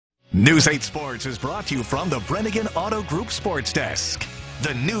News 8 Sports is brought to you from the Brennigan Auto Group Sports Desk.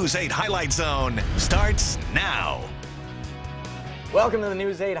 The News 8 Highlight Zone starts now. Welcome to the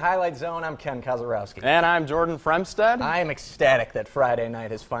News 8 Highlight Zone. I'm Ken Kozarowski. And I'm Jordan Fremstad. I am ecstatic that Friday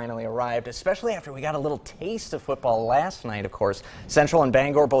night has finally arrived, especially after we got a little taste of football last night, of course. Central and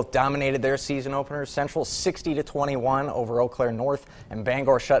Bangor both dominated their season openers. Central 60-21 over Eau Claire North, and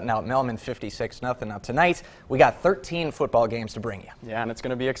Bangor shutting out Melman 56-0. Now tonight, we got 13 football games to bring you. Yeah, and it's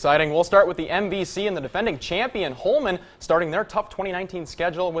going to be exciting. We'll start with the MVC and the defending champion Holmen starting their tough 2019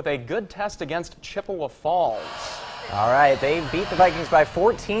 schedule with a good test against Chippewa Falls. All right, they beat the Vikings by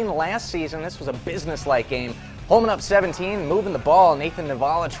 14 last season. This was a business-like game. Holman up 17, moving the ball. Nathan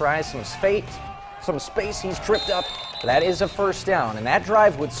Navala tries some space. He's tripped up. That is a first down, and that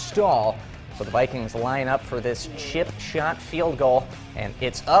drive would stall. So the Vikings line up for this chip shot field goal, and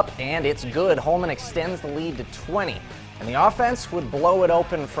it's up and it's good. Holman extends the lead to 20, and the offense would blow it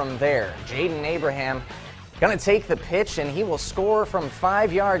open from there. Jaden Abraham going to take the pitch, and he will score from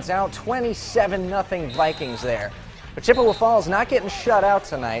 5 yards out. 27-0 Vikings there. But Chippewa Falls not getting shut out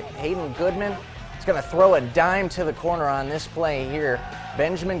tonight. Hayden Goodman is going to throw a dime to the corner on this play here.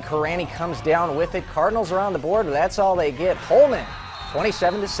 Benjamin Karani comes down with it. Cardinals are on the board, but that's all they get. Holman,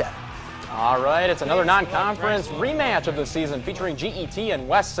 27-7. All right, it's another non-conference rematch of the season featuring GET and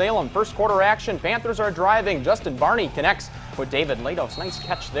West Salem. First quarter action, Panthers are driving. Justin Barney connects with David Lados. Nice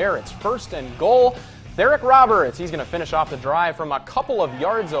catch there. It's first and goal. Derek Roberts, he's going to finish off the drive from a couple of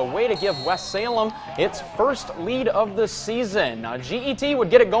yards away to give West Salem its first lead of the season. Now, GET would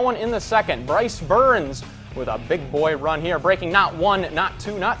get it going in the second. Bryce Burns with a big boy run here, breaking not one, not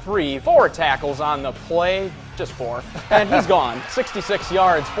two, not three, 4 tackles on the play, just 4, and he's gone. 66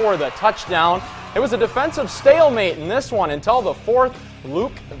 yards for the touchdown. It was a defensive stalemate in this one until the fourth.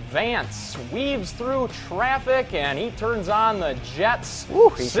 Luke Vance weaves through traffic, and he turns on the Jets. Ooh,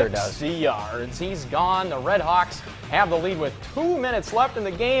 he sure does. 60 yards. He's gone. The Red Hawks have the lead with 2 minutes left in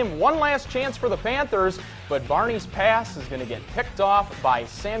the game. One last chance for the Panthers, but Barney's pass is going to get picked off by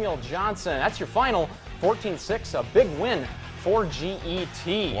Samuel Johnson. That's your final, 14-6, a big win for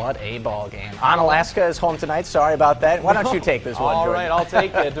GET. What a ball game. Onalaska is home tonight. Sorry about that. Why don't you take this one, All Jordan? right, I'll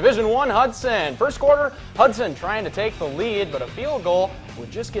take it. Division I, Hudson. First quarter, Hudson trying to take the lead, but a field goal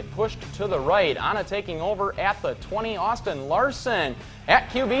would just get pushed to the right. Anna taking over at the 20. Austin Larson at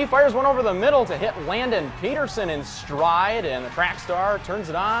QB fires one over the middle to hit Landon Peterson in stride, and the track star turns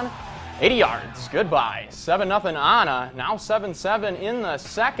it on. 80 yards. Goodbye. 7-0 Anna. Now 7-7 in the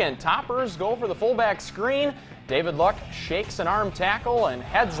second. Toppers go for the fullback screen. David Luck shakes an arm tackle and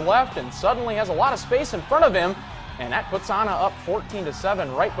heads left and suddenly has a lot of space in front of him. And that puts Anna up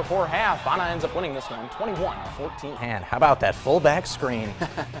 14-7 right before half. Anna ends up winning this one 21-14. Man, how about that fullback screen?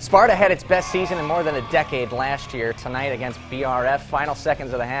 Sparta had its best season in more than a decade last year. Tonight against BRF, final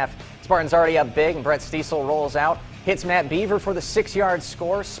seconds of the half. Spartan's already up big, and Brett Stiesel rolls out. Hits Matt Beaver for the 6-yard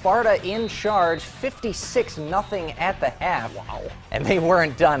score. Sparta in charge, 56-0 at the half. Wow. And they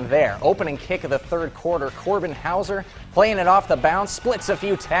weren't done there. Opening kick of the third quarter, Corbin Hauser playing it off the bounce, splits a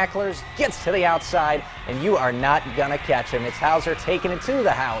few tacklers, gets to the outside, and you are not going to catch him. It's Hauser taking it to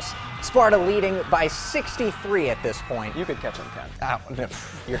the house. Sparta leading by 63 at this point. You could catch him, Ken. Oh,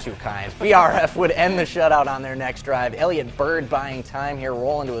 you're too kind. BRF would end the shutout on their next drive. Elliott Bird buying time here,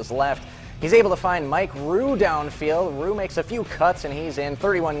 rolling to his left. He's able to find Mike Rue downfield. Rue makes a few cuts, and he's in.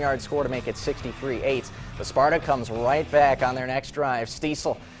 31-yard score to make it 63-8. The Sparta comes right back on their next drive.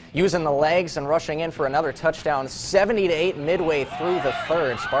 Stiesel using the legs and rushing in for another touchdown. 70-8 midway through the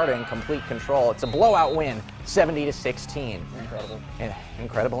third. Sparta in complete control. It's a blowout win, 70-16. Incredible. Yeah,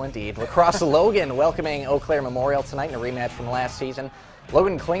 incredible indeed. Lacrosse Logan welcoming Eau Claire Memorial tonight in a rematch from last season.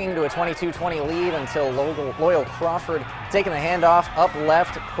 Logan clinging to a 22-20 lead until Loyal Crawford taking the handoff up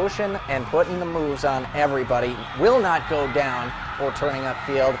left, pushing and putting the moves on everybody. Will not go down or turning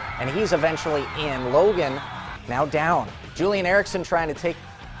upfield, and he's eventually in. Logan now down. Julian Erickson trying to take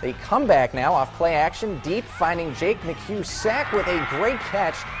the comeback now off play action. Deep, finding Jake McHugh-Sack with a great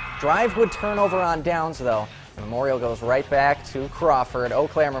catch. Drive would turn over on downs, though. Memorial goes right back to Crawford. Eau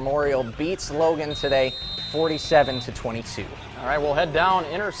Claire Memorial beats Logan today, 47-22. All right, we'll head down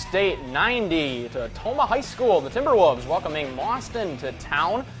Interstate 90 to Toma High School. The Timberwolves welcoming Boston to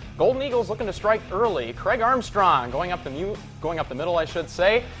town. Golden Eagles looking to strike early. Craig Armstrong going up the middle, I should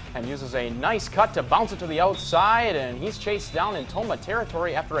say, and uses a nice cut to bounce it to the outside, and he's chased down in Toma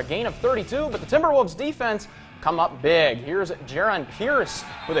territory after a gain of 32, but the Timberwolves defense come up big. Here's Jaron Pierce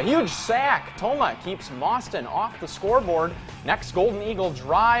with a huge sack. Toma keeps Mauston off the scoreboard. Next Golden Eagle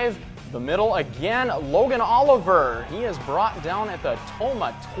drive, the middle again. Logan Oliver, he is brought down at the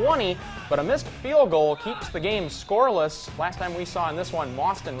Toma 20, but a missed field goal keeps the game scoreless. Last time we saw in this one,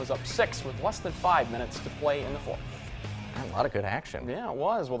 Mauston was up 6 with less than 5 minutes to play in the fourth. A lot of good action. Yeah, it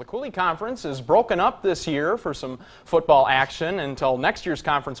was. Well, the Cooley Conference is broken up this year for some football action until next year's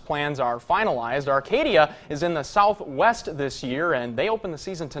conference plans are finalized. Arcadia is in the Southwest this year, and they open the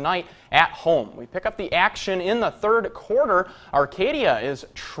season tonight at home. We pick up the action in the third quarter. Arcadia is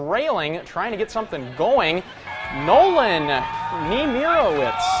trailing, trying to get something going. Nolan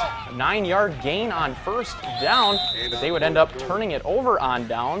Niemirowitz, 9-yard gain on first down, but they would end up turning it over on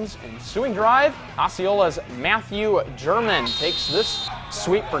downs. Ensuing drive, Osceola's Matthew German takes this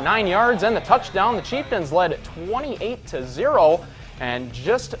sweep for 9 yards and the touchdown. The Chieftains led 28-0, and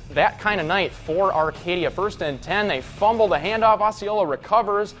just that kind of night for Arcadia. 1st and 10, they fumble the handoff. Osceola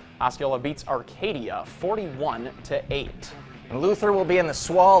recovers. Osceola beats Arcadia 41-8. And Luther will be in the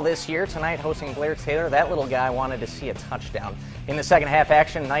Swall this year tonight, hosting Blair Taylor. That little guy wanted to see a touchdown. In the second half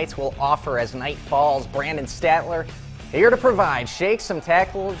action, Knights will offer as night falls. Brandon Statler here to provide. Shakes some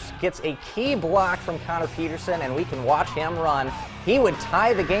tackles, gets a key block from Connor Peterson, and we can watch him run. He would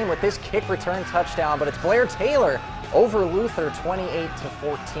tie the game with this kick return touchdown, but it's Blair Taylor over Luther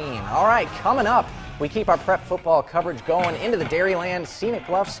 28-14. All right, coming up, we keep our prep football coverage going into the Dairyland, Scenic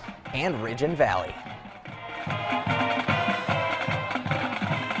Bluffs, and Ridge and Valley.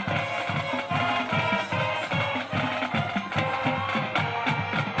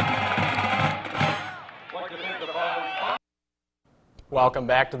 Welcome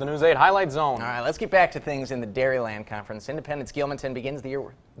back to the News 8 Highlight Zone. All right, let's get back to things in the Dairyland Conference. Independence Gilmanton begins the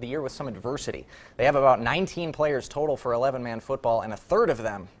year with some adversity. They have about 19 players total for 11-man football, and a third of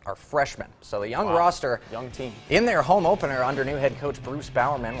them are freshmen. So the young roster, young team, in their home opener under new head coach Bruce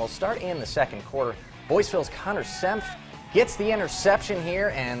Bowerman will start in the second quarter. Boyceville's Connor Sempf gets the interception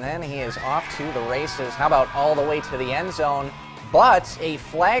here, and then he is off to the races. How about all the way to the end zone? But a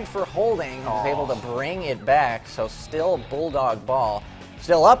flag for holding is able to bring it back, so still Bulldog ball.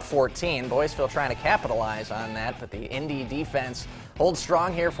 Still up 14. Boyceville trying to capitalize on that, but the Indy defense holds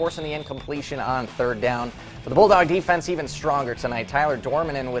strong here, forcing the incompletion on third down. But the Bulldog defense even stronger tonight. Tyler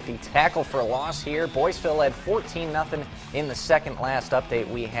Dormanen with the tackle for a loss here. Boyceville led 14-0 in the second last update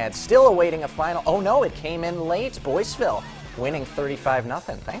we had. Still awaiting a final. Oh no, it came in late. Boyceville winning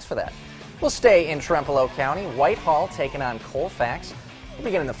 35-0. Thanks for that. We'll stay in Trempealeau County. Whitehall taking on Colfax. We'll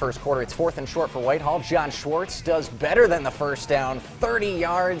begin in the first quarter. It's 4th and short for Whitehall. John Schwartz does better than the first down. 30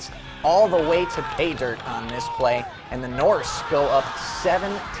 yards all the way to pay dirt on this play. And the Norse go up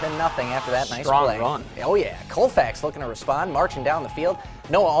 7-0 after that nice Strong play. run. Oh yeah, Colfax looking to respond, marching down the field.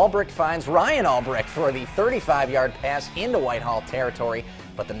 Noah Albrecht finds Ryan Albrecht for the 35-yard pass into Whitehall territory.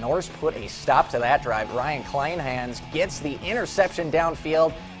 But the Norse put a stop to that drive. Ryan Kleinhans gets the interception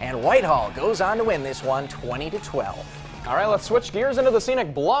downfield, and Whitehall goes on to win this one 20-12. All right, let's switch gears into the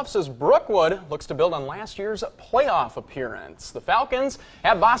Scenic Bluffs as Brookwood looks to build on last year's playoff appearance. The Falcons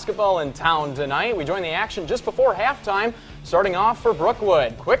have basketball in town tonight. We join the action just before halftime, starting off for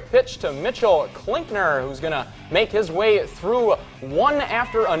Brookwood. Quick pitch to Mitchell Klinkner, who's going to make his way through one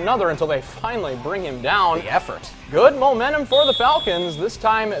after another until they finally bring him down. The effort. Good momentum for the Falcons. This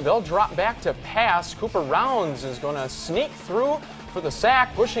time they'll drop back to pass. Cooper Rounds is going to sneak through for the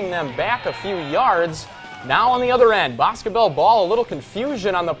sack, pushing them back a few yards. Now on the other end, basketball ball, a little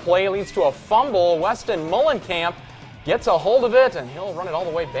confusion on the play leads to a fumble. Weston Mullenkamp gets a hold of it, and he'll run it all the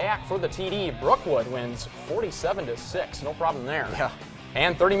way back for the TD. Brookwood wins 47-6. No problem there. Yeah.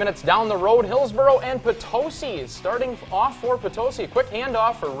 And 30 minutes down the road, Hillsboro and Potosi. Starting off for Potosi, a quick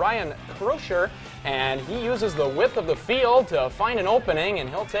handoff for Ryan Krusher, and he uses the width of the field to find an opening, and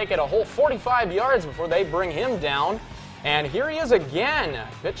he'll take it a whole 45 yards before they bring him down. And here he is again.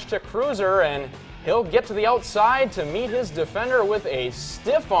 Pitch to Cruiser, and he'll get to the outside to meet his defender with a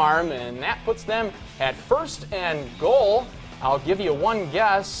stiff arm, and that puts them at 1st and goal. I'll give you one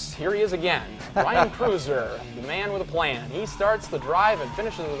guess. Here he is again. Ryan Cruiser, the man with a plan. He starts the drive and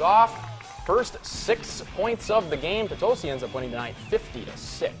finishes it off. First 6 points of the game. Potosi ends up winning tonight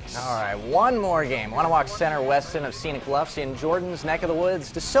 50-6. All right, one more game. Wanawak Center, Weston of Scenic Bluffs in Jordan's neck of the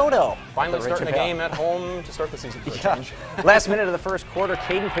woods. DeSoto. Finally starting a game at home to start the season for a change. Last minute of the first quarter,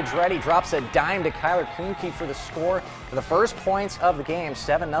 Caden Pedretti drops a dime to Kyler Kuhnke for the score. For the first points of the game,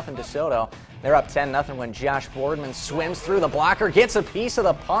 7-0 DeSoto. They're up 10-0 when Josh Boardman swims through the blocker, gets a piece of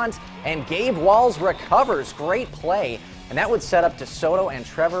the punt, and Gabe Walls recovers. Great play. And that would set up DeSoto and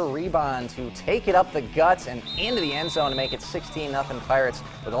Trevor Rebond to take it up the guts and into the end zone to make it 16-0 Pirates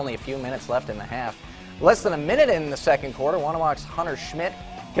with only a few minutes left in the half. Less than a minute in the second quarter, Wanawak's Hunter Schmidt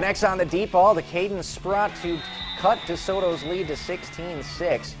connects on the deep ball to Caden Sprott to cut DeSoto's lead to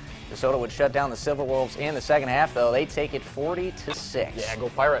 16-6. DeSoto would shut down the Silverwolves in the second half, though. They take it 40-6. Yeah, go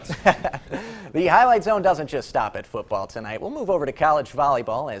Pirates. The Highlight Zone doesn't just stop at football tonight. We'll move over to college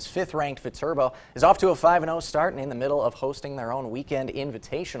volleyball as 5th-ranked Viterbo is off to a 5-0 start and in the middle of hosting their own weekend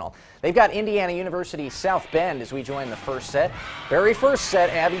invitational. They've got Indiana University South Bend as we join the first set. Very first set,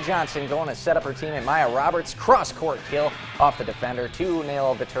 Abby Johnson going to set up her teammate Maya Roberts. Cross-court kill off the defender,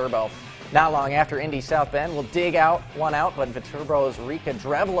 2-0 Viterbo. Not long after, Indy South Bend will dig one out, but Viterbo's Rika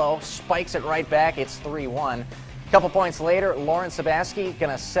Drevlo spikes it right back. It's 3-1. A couple points later, Lauren Sabaski going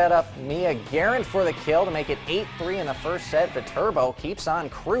to set up Mia Garant for the kill to make it 8-3 in the first set. Viterbo keeps on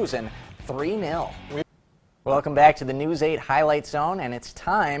cruising, 3-0. Welcome back to the News 8 Highlight Zone, and it's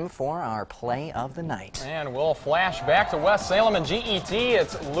time for our play of the night. And we'll flash back to West Salem and GET.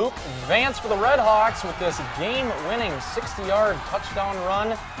 It's Luke Vance for the Redhawks with this game-winning 60-yard touchdown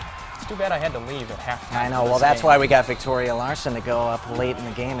run. It's too bad I had to leave at halftime. I know. Well, that's why we got Victoria Larson to go up late in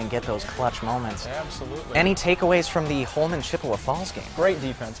the game and get those clutch moments. Absolutely. Any takeaways from the Holman-Chippewa Falls game? Great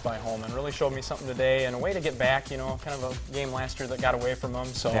defense by Holman. Really showed me something today and a way to get back, you know, kind of a game last year that got away from them.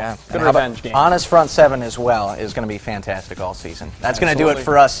 So, yeah. Good revenge game. Honest front seven as well is going to be fantastic all season. That's going to do it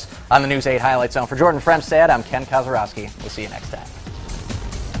for us on the News 8 Highlight Zone. For Jordan Fremstad, I'm Ken Kozorowski. We'll see you next time.